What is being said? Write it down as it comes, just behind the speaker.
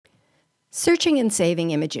Searching and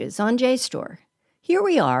saving images on JSTOR. Here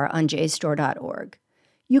we are on JSTOR.org.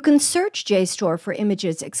 You can search JSTOR for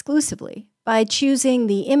images exclusively by choosing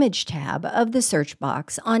the Image tab of the search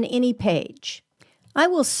box on any page. I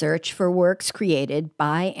will search for works created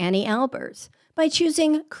by Annie Albers by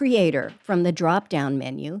choosing Creator from the drop-down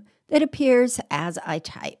menu that appears as I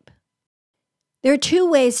type. There are two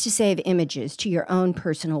ways to save images to your own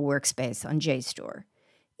personal workspace on JSTOR,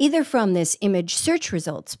 either from this image search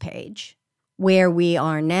results page, where we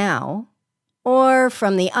are now, or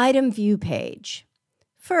from the item view page.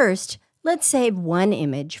 First, let's save one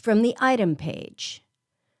image from the item page.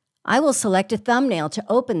 I will select a thumbnail to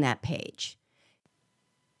open that page.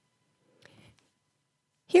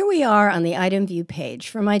 Here we are on the item view page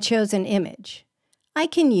for my chosen image. I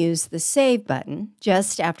can use the Save button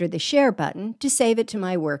just after the Share button to save it to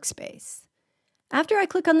my workspace. After I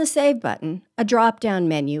click on the Save button, a drop-down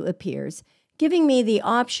menu appears, giving me the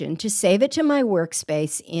option to save it to my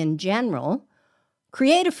workspace in General,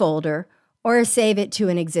 create a folder, or save it to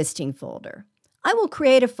an existing folder. I will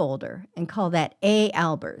create a folder and call that A.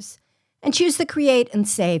 Albers and choose the Create and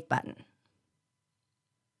Save button.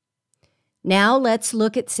 Now let's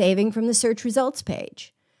look at saving from the search results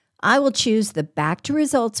page. I will choose the Back to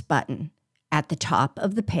Results button at the top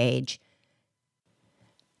of the page.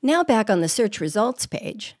 Now back on the search results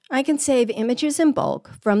page, I can save images in bulk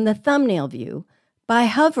from the thumbnail view by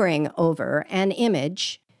hovering over an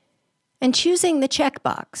image and choosing the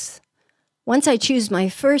checkbox. Once I choose my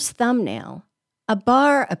first thumbnail, a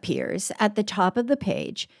bar appears at the top of the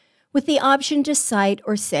page with the option to cite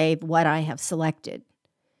or save what I have selected.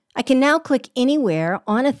 I can now click anywhere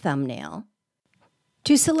on a thumbnail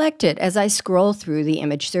to select it as I scroll through the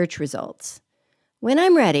image search results. When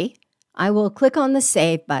I'm ready, I will click on the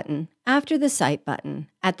Save button after the Cite button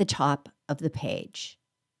at the top of the page.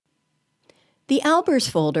 The Albers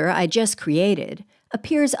folder I just created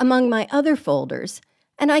appears among my other folders,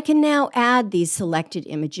 and I can now add these selected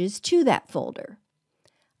images to that folder.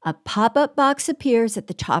 A pop-up box appears at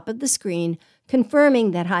the top of the screen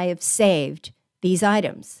confirming that I have saved these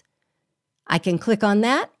items. I can click on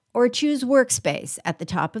that or choose Workspace at the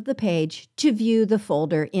top of the page to view the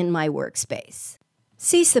folder in my workspace.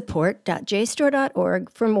 See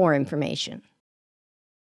support.jstor.org for more information.